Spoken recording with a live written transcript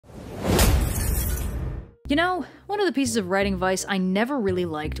You know, one of the pieces of writing advice I never really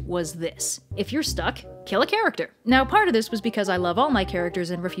liked was this: if you're stuck, kill a character. Now, part of this was because I love all my characters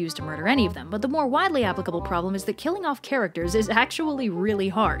and refuse to murder any of them, but the more widely applicable problem is that killing off characters is actually really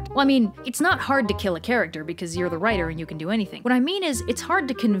hard. Well, I mean, it's not hard to kill a character because you're the writer and you can do anything. What I mean is, it's hard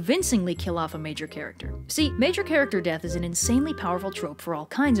to convincingly kill off a major character. See, major character death is an insanely powerful trope for all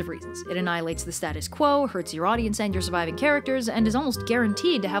kinds of reasons. It annihilates the status quo, hurts your audience and your surviving characters, and is almost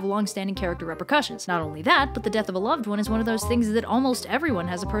guaranteed to have long-standing character repercussions. Not only that, but the death of a loved one is one of those things that almost everyone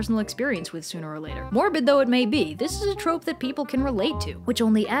has a personal experience with sooner or later. Morbid though it may be, this is a trope that people can relate to, which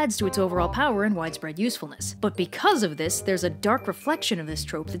only adds to its overall power and widespread usefulness. But because of this, there's a dark reflection of this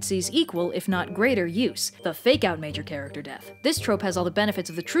trope that sees equal, if not greater, use: the fake-out major character death. This trope has all the benefits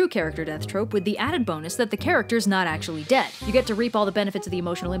of the true character death trope, with the added bonus that the character's not actually dead. You get to reap all the benefits of the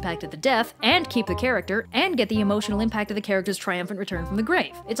emotional impact of the death, and keep the character, and get the emotional impact of the character's triumphant return from the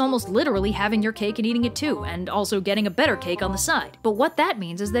grave. It's almost literally having your cake and eating it too, and also getting a better cake on the side. But what that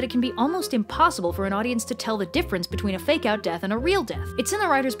means is that it can be almost impossible for an audience to tell the difference between a fake-out death and a real death. It's in the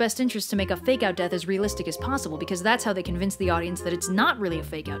writer's best interest to make a fake-out death as realistic as possible, because that's how they convince the audience that it's not really a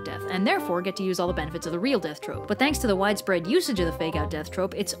fake-out death, and therefore get to use all the benefits of the real death trope. But thanks to the widespread usage of the fake-out death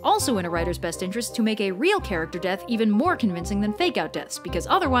trope, it's also in a writer's best interest to make a real character death even more convincing than fake-out deaths, because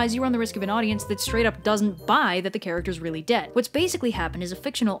otherwise you run the risk of an audience that straight up doesn't buy that the character's really dead. What's basically happened is a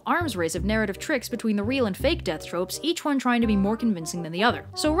fictional arms race of narrative tricks between the real and fake death tropes, each one trying to be more convincing than the other.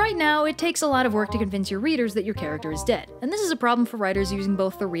 So right now, it takes a lot of work to convince your readers that your character is dead. And this is a problem for writers using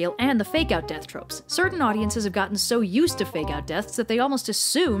both the real and the fake-out death tropes. Certain audiences have gotten so used to fake-out deaths that they almost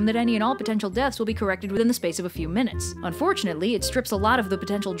assume that any and all potential deaths will be corrected within the space of a few minutes. Unfortunately, it strips a lot of the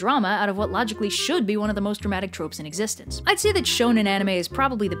potential drama out of what logically should be one of the most dramatic tropes in existence. I'd say that shonen anime is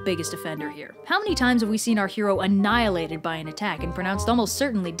probably the biggest offender here. How many times have we seen our hero annihilated by an attack and pronounced almost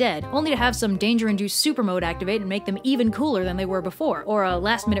certainly dead, only to have some danger-induced super mode activate and make them even cooler than they were before, or a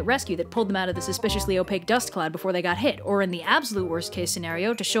last-minute rescue that pulled them out of the suspiciously opaque dust cloud before they got hit, or in the absolute worst-case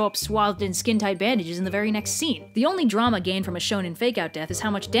scenario, to show up swathed in skin-tight bandages in the very next scene. The only drama gained from a shonen fake-out death is how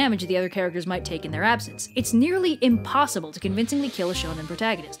much damage the other characters might take in their absence. It's nearly impossible to convincingly kill a shonen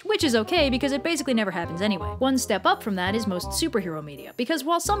protagonist, which is okay because it basically never happens anyway. One step up from that is most superhero media, because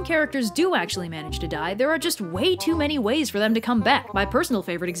while some characters do actually manage to die, there are just way too many ways for them to come back. My personal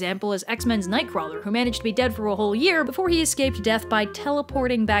favorite example is X-Men's Nightcrawler, who managed to be dead for a whole year before he escaped death by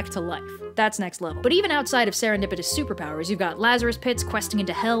teleporting back to life. That's next level. But even outside of serendipitous superpowers, you've got Lazarus pits, questing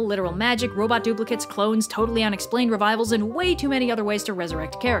into hell, literal magic, robot duplicates, clones, totally unexplained revivals, and way too many other ways to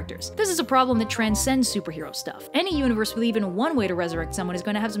resurrect characters. This is a problem that transcends superhero stuff. Any universe with even one way to resurrect someone is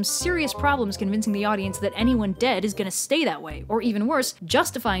going to have some serious problems convincing the audience that anyone dead is going to stay that way, or even worse,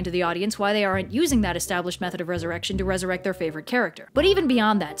 justifying to the audience why they aren't using that established method of resurrection to resurrect their favorite character. But even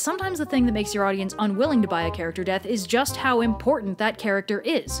beyond that, sometimes the thing that makes your audience unwilling to buy a character death is just how important that character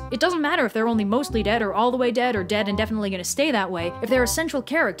is. It doesn't matter if they're only mostly dead, or all the way dead, or dead and definitely gonna stay that way. If they're a central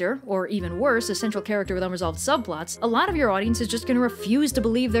character, or even worse, a central character with unresolved subplots, a lot of your audience is just gonna refuse to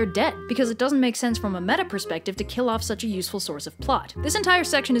believe they're dead, because it doesn't make sense from a meta perspective to kill off such a useful source of plot. This entire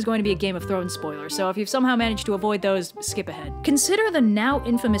section is going to be a Game of Thrones spoiler, so if you've somehow managed to avoid those, skip ahead. Consider the now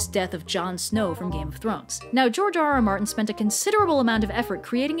infamous death of Jon Snow from Game of Thrones. Now, George R.R. Martin spent a considerable amount of effort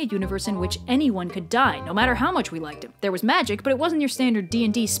creating a universe in which anyone could die, no matter how much we liked him. There was magic, but it wasn't your standard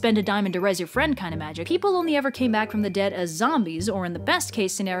D&D spend a diamond to res your friend kind of magic. People only ever came back from the dead as zombies, or in the best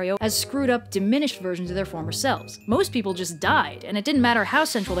case scenario, as screwed up, diminished versions of their former selves. Most people just died, and it didn't matter how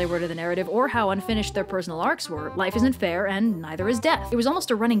central they were to the narrative or how unfinished their personal arcs were. Life isn't fair, and neither is death. It was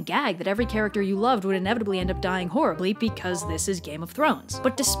almost a running gag that every character you loved would inevitably end up dying horribly because this is Game of Thrones.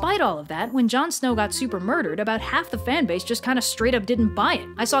 But despite all of that, when Jon Snow got super murdered, about half the fanbase just kinda straight up didn't buy it.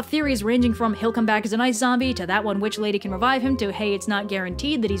 I saw theories ranging from he'll come back as a nice zombie, to that one witch lady can revive him, to hey, it's not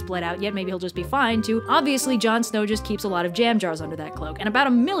guaranteed that he's bled out yet, maybe he'll just be fine, to obviously Jon Snow just keeps a lot of jam jars under that cloak, and about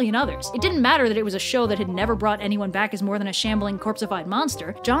a million others. It didn't matter that it was a show that had never brought anyone back as more than a shambling, corpseified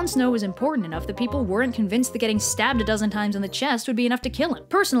monster. Jon Snow was important enough that people weren't convinced that getting stabbed a dozen times in the chest would be enough to kill him.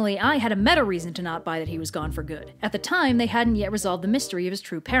 Personally, I had a meta reason to not buy that he was gone for good. At the time, they hadn't yet resolved the mystery of his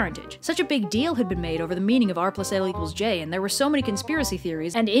true parentage. Such a big deal had been made over the meaning of R+L=J, and there were so many conspiracy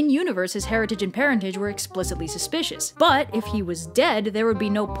theories, and in-universe his heritage and parentage were explicitly suspicious. But if he was dead, there would be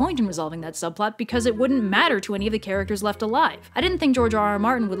no point in resolving that subplot because it wouldn't matter to any of the characters left alive. I didn't think George R.R.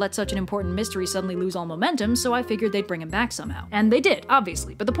 Martin would let such an important mystery suddenly lose all momentum, so I figured they'd bring him back somehow. And they did,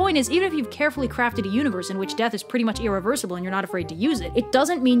 obviously. But the point is, even if you've carefully crafted a universe in which death is pretty much irreversible and you're not afraid to use it, it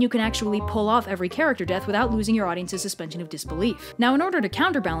doesn't mean you can actually pull off every character death without losing your audience's suspension of disbelief. Now, in order to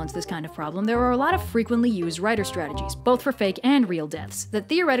counterbalance this kind of problem, there are a lot of frequently used writer strategies, both for fake and real deaths, that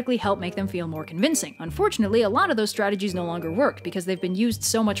theoretically help make them feel more convincing. Unfortunately, a lot of those strategies no longer work because they've been used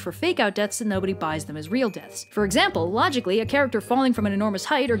so much for fake-out deaths that nobody buys them as real deaths. For example, logically, a character falling from an enormous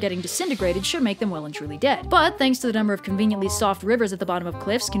height or getting disintegrated should make them well and truly dead. But thanks to the number of conveniently soft rivers at the bottom of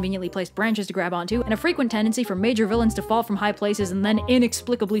cliffs, conveniently placed branches to grab onto, and a frequent tendency for major villains to fall from high places and then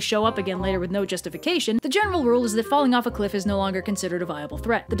inexplicably show up again later with no justification, the general rule is that falling off a cliff is no longer considered a viable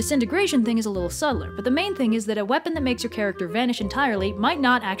threat. The disintegration thing is a little subtler, but the main thing is that a weapon that makes your character vanish entirely might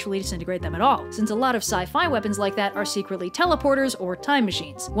not actually disintegrate them at all, since a lot of sci-fi weapons like that are secretly teleporters or time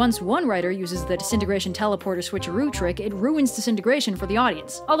machines. Once one writer uses the disintegration teleporter switcheroo trick, it ruins disintegration for the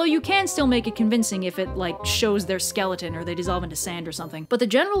audience. Although you can still make it convincing if it, like, shows their skeleton or they dissolve into sand or something. But the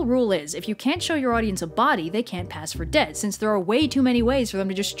general rule is, if you can't show your audience a body, they can't pass for dead, since there are way too many ways for them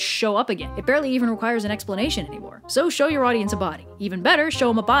to just show up again. It barely even requires an explanation anymore. So show your audience a body. Even better, show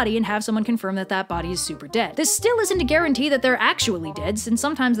them a body and have someone confirm that that body is super dead. This still isn't a guarantee that they're actually dead, since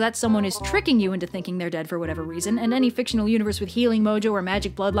sometimes that someone is tricking you into thinking they're dead for whatever reason, and any fictional universe with healing mojo or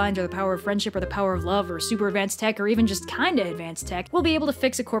magic bloodlines or the power of friendship or the power of love or super advanced tech or even just kinda advanced tech will be able to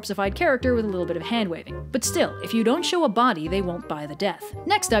fix a corpseified character with a little bit of hand-waving. But still, if you don't show a body, they won't buy the death.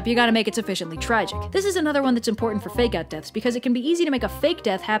 Next up, you gotta make it sufficiently tragic. This is another one that's important for fake-out deaths because it can be easy to make a fake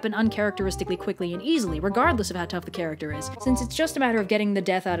death happen uncharacteristically quickly and easily, regardless of how tough the character is, since it's just a matter of getting the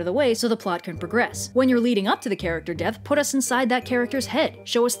death out of the way so the plot can progress. When you're leading up to the character death, put us inside that character's head.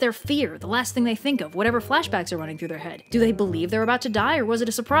 Show us their fear, the last thing they think of, whatever flashbacks are running through their head. Do they believe they're about to die, or was it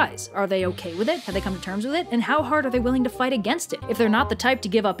a surprise? Are they okay with it? Have they come to terms with it? And how hard are they willing to fight against it? If they're not the type to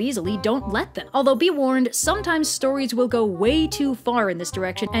give up easily, don't let them. Although be warned, sometimes stories will go way too far in this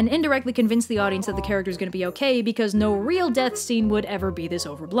direction and indirectly convince the audience that the character's gonna be okay because no real death scene would ever be this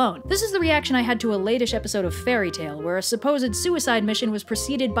overblown. This is the reaction I had to a late-ish episode of Fairy Tail, where a supposed suicide mission was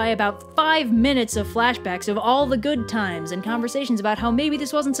preceded by about 5 minutes of flashbacks of all the good times and conversations about how maybe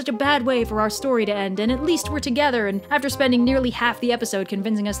this wasn't such a bad way for our story to end and at least we're together, and after spending nearly half the episode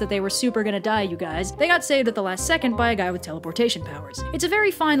convincing us that they were super gonna die, you guys, they got saved at the last second by a guy with teleportation powers. It's a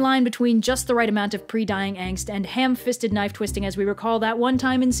very fine line between just the right amount of pre-dying angst and ham-fisted knife twisting, as we recall that one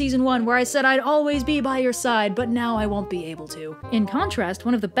time in season 1 where I said I'd always be by your side, but now I won't be able to. In contrast,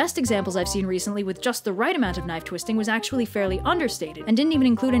 one of the best examples I've seen recently with just the right amount of knife twisting was actually fairly understated, and didn't even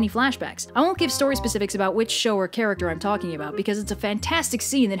include any flashbacks. I won't give story specifics about which show or character I'm talking about, because it's a fantastic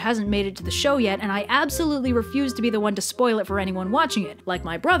scene that hasn't made it to the show yet, and I absolutely refuse to be the one to spoil it for anyone watching it. Like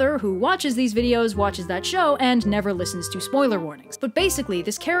my brother, who watches these videos, watches that show, and never listens to spoiler warnings. But basically,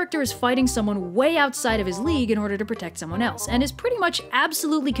 this character is fighting someone way outside of his league in order to protect someone else, and is pretty much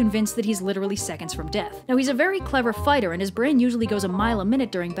absolutely convinced that he's literally seconds from death. Now, he's a very clever fighter, and his brain usually goes a mile a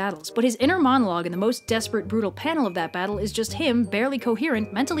minute during battles, but his inner monologue in the most desperate, brutal panel of that battle is just him, barely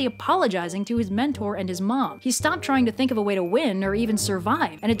coherent, mentally apologizing to his mentor and his mom. He stopped trying to think of a way to win or even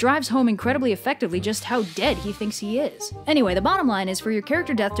survive, and it drives home incredibly effectively just how dead he thinks he is. Anyway, the bottom line is, for your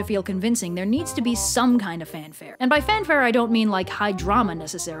character death to feel convincing, there needs to be some kind of fanfare. And by fanfare, I don't mean like high drama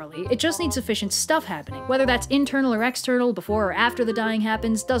necessarily, it just needs sufficient stuff happening. Whether that's internal or external, before or after the dying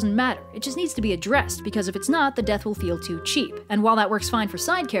happens, doesn't matter. It just needs to be addressed, because if it's not, the death will feel too cheap. And while that works fine for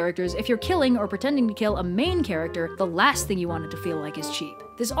side characters, if you're killing or pretending to kill a main character, the last thing you want it to feel like is cheap.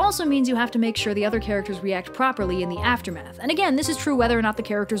 This also means you have to make sure the other characters react properly in the aftermath. And again, this is true whether or not the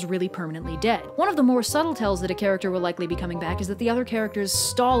character's really permanently dead. One of the more subtle tells that a character will likely be coming back is that the other characters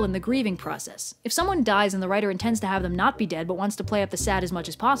stall in the grieving process. If someone dies and the writer intends to have them not be dead but wants to play up the sad as much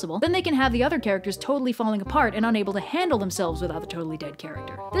as possible, then they can have the other characters totally falling apart and unable to handle themselves without the totally dead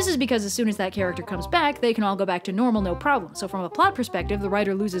character. This is because as soon as that character comes back, they can all go back to normal no problem, so from a plot perspective, the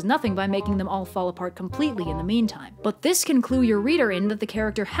writer loses nothing by making them all fall apart completely in the meantime. But this can clue your reader in that the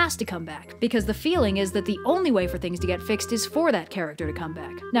character has to come back, because the feeling is that the only way for things to get fixed is for that character to come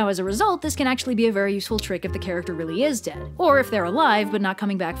back. Now, as a result, this can actually be a very useful trick if the character really is dead, or if they're alive but not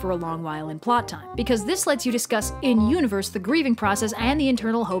coming back for a long while in plot time, because this lets you discuss in-universe the grieving process and the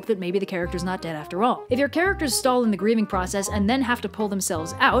internal hope that maybe the character's not dead after all. If your characters stall in the grieving process and then have to pull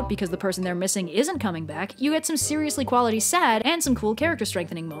themselves out because the person they're missing isn't coming back, you get some seriously quality sad and some cool character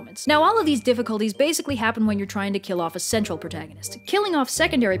strengthening moments. Now, all of these difficulties basically happen when you're trying to kill off a central protagonist. Killing off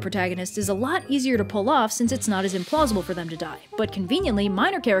secondary protagonists is a lot easier to pull off since it's not as implausible for them to die. But conveniently,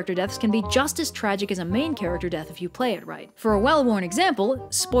 minor character deaths can be just as tragic as a main character death if you play it right. For a well-worn example,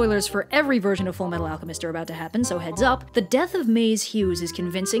 spoilers for every version of Fullmetal Alchemist are about to happen, so heads up, the death of Maze Hughes is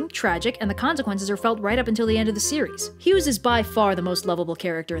convincing, tragic, and the consequences are felt right up until the end of the series. Hughes is by far the most lovable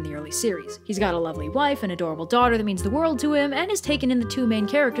character in the early series. He's got a lovely wife, an adorable daughter that means the world to him, and is taken in the two main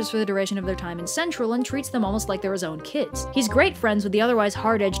characters for the duration of their time in Central and treats them almost like they're his own kids. He's great friends with the otherwise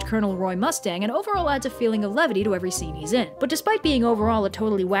hard-edged Colonel Roy Mustang and overall adds a feeling of levity to every scene he's in. But despite being overall a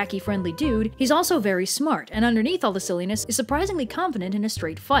totally wacky friendly dude, he's also very smart, and underneath all the silliness is surprisingly confident in a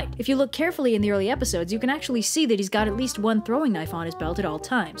straight fight. If you look carefully in the early episodes, you can actually see that he's got at least one throwing knife on his belt at all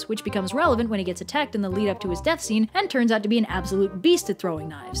times, which becomes relevant when he gets attacked in the lead up to his death scene and turns out to be an absolute beast at throwing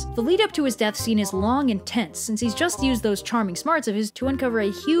knives. The lead up to his death scene is long and tense, since he's just used those charming smarts of his to uncover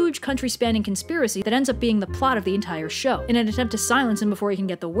a huge country-spanning conspiracy that ends up being the plot of the entire show. In an attempt to silence him before he can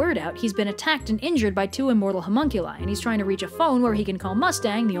get the word out, he's been attacked and injured by two immortal homunculi, and he's trying to reach a phone where he can call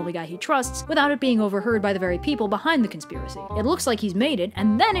Mustang, the only guy he trusts, without it being overheard by the very people behind the conspiracy. It looks like he's made it,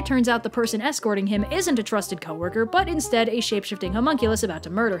 and then it turns out the person escorting him isn't a trusted coworker, but instead a shape-shifting homunculus about to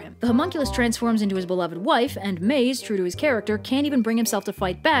murder him. The homunculus transforms into his beloved wife, and Maze, true to his character, can't even bring himself to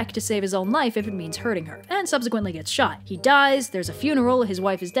fight back to save his own life if it means hurting her, and subsequently gets shot. He dies, there's a funeral, his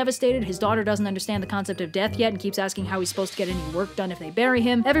wife is devastated, his daughter doesn't understand the concept of death yet and keeps asking how he's supposed to get any work done if they bury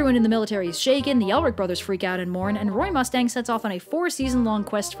him, everyone in the military is shaken, the Elric brothers freak out and mourn, and Roy Mustang sets off on a 4-season-long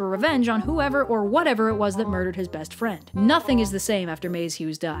quest for revenge on whoever or whatever it was that murdered his best friend. Nothing is the same after Maze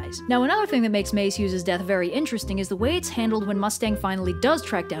Hughes dies. Now, another thing that makes Maze Hughes' death very interesting is the way it's handled when Mustang finally does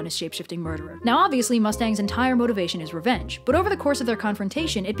track down his shapeshifting murderer. Now, obviously, Mustang's entire motivation is revenge, but over the course of their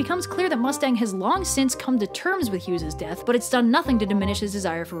confrontation, it becomes clear that Mustang has long since come to terms with Hughes' death, but it's done nothing to diminish his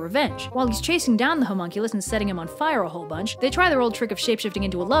desire for revenge. While he's chasing down the homunculus and setting him on fire a whole bunch, they try their old trick of shapeshifting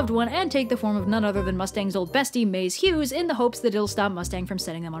into a loved one and take the form of none other than Mustang's old bestie, Maze Hughes, in the hopes that it'll stop Mustang from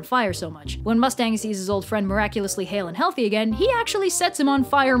setting them on fire so much. When Mustang sees his old friend miraculously hale and healthy again, he actually sets him on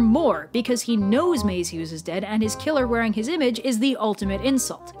fire more, because he knows Maze Hughes is dead and his killer wearing his image is the ultimate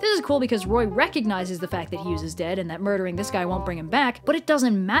insult. This is cool because Roy recognizes the fact that Hughes is dead and that murdering this guy won't bring him back, but it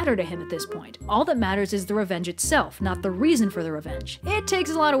doesn't matter to him at this point. All that matters is the revenge itself, not the reason for the revenge. It takes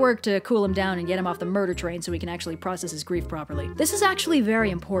a lot of work to cool him down and get him off the murder train so he can actually process his grief properly. This is actually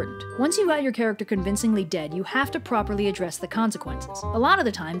very important. Once you got your character convincingly dead, you have to properly address the consequences. A lot of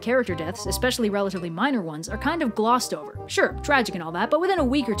the time, character deaths, especially relatively minor ones, are kind of glossed over. Sure, tragic and all that, but within a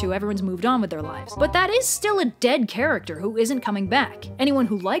week or two everyone's moved on with their lives. But that is still a dead character who isn't coming back. Anyone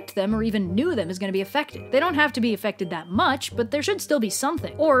who liked them or even knew them is going to be affected. They don't have to be affected that much, but there should still be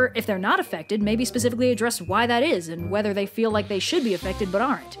something. Or, if they're not affected, maybe specifically address why that is and whether they feel like they should be affected but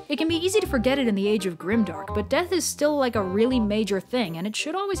aren't. It can be easy to forget it in the age of grimdark, but death is still like a really major thing, and it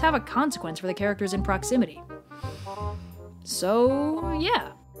should always have a consequence for the characters in proximity. So,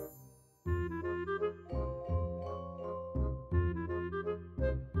 yeah.